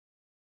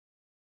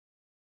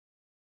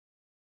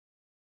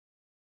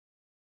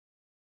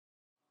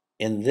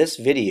In this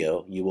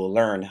video, you will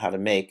learn how to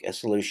make a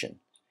solution.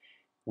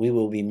 We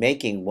will be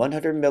making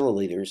 100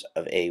 milliliters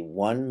of a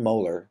 1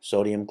 molar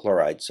sodium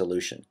chloride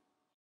solution.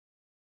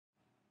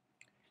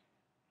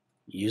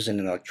 Using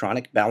an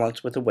electronic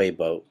balance with a weigh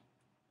boat,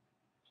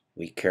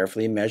 we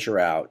carefully measure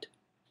out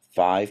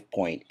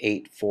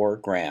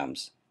 5.84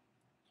 grams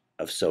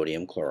of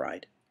sodium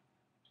chloride.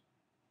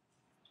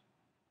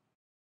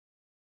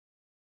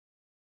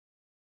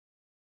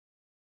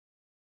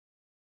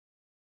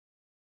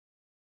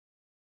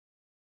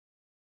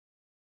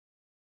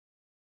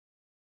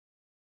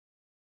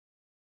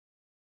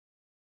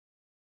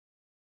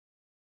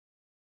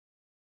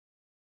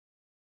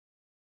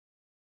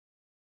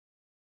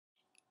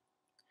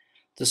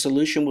 The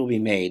solution will be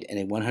made in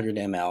a 100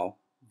 ml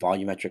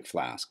volumetric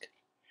flask.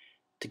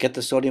 To get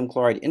the sodium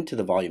chloride into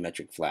the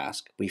volumetric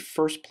flask, we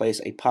first place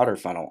a powder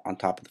funnel on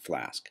top of the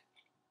flask.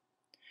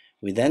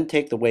 We then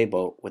take the weigh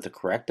boat with the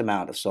correct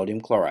amount of sodium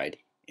chloride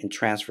and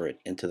transfer it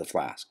into the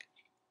flask.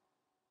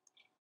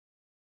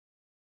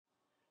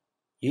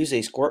 Use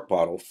a squirt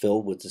bottle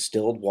filled with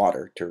distilled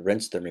water to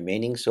rinse the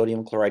remaining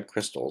sodium chloride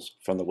crystals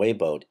from the weigh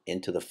boat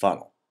into the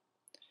funnel.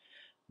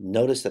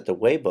 Notice that the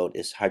weigh boat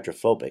is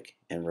hydrophobic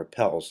and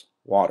repels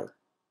water.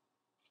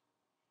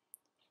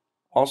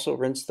 Also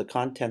rinse the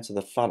contents of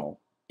the funnel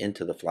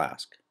into the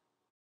flask.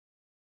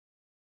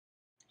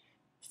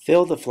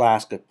 Fill the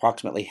flask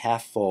approximately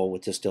half full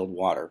with distilled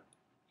water.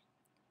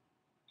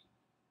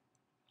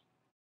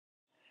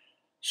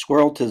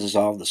 Swirl to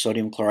dissolve the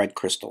sodium chloride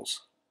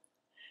crystals.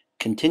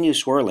 Continue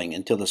swirling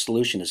until the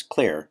solution is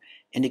clear,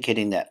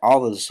 indicating that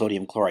all of the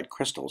sodium chloride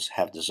crystals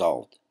have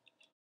dissolved.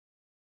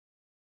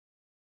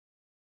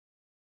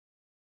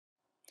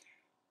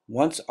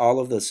 Once all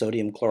of the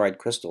sodium chloride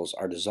crystals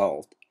are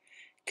dissolved,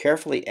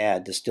 carefully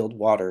add distilled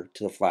water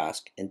to the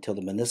flask until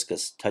the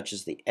meniscus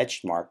touches the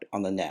etch mark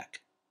on the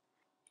neck.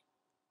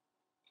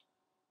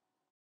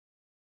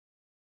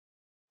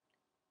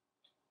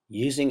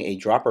 Using a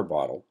dropper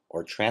bottle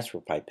or transfer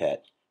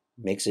pipette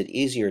makes it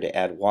easier to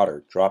add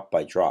water drop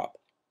by drop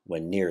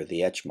when near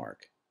the etch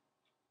mark.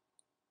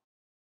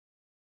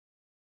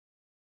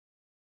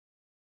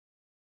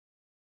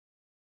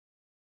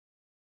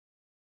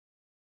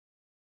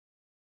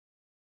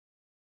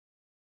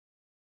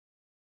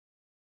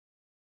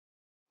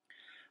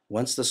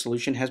 Once the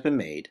solution has been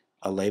made,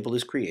 a label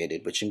is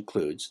created which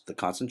includes the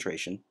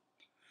concentration,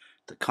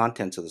 the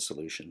contents of the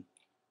solution,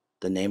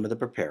 the name of the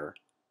preparer,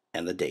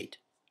 and the date.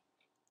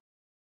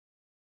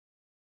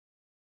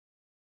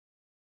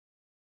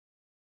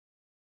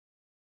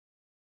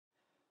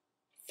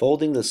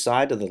 Folding the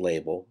side of the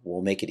label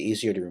will make it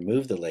easier to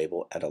remove the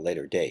label at a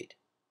later date.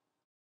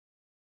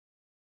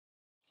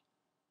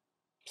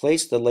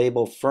 Place the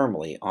label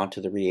firmly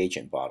onto the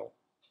reagent bottle.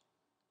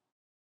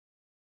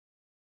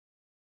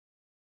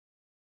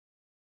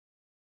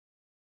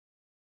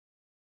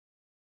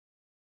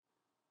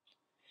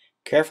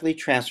 Carefully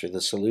transfer the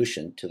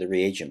solution to the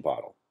reagent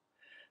bottle.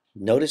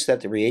 Notice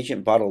that the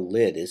reagent bottle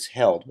lid is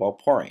held while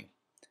pouring.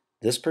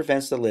 This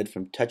prevents the lid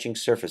from touching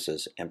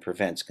surfaces and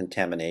prevents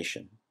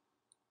contamination.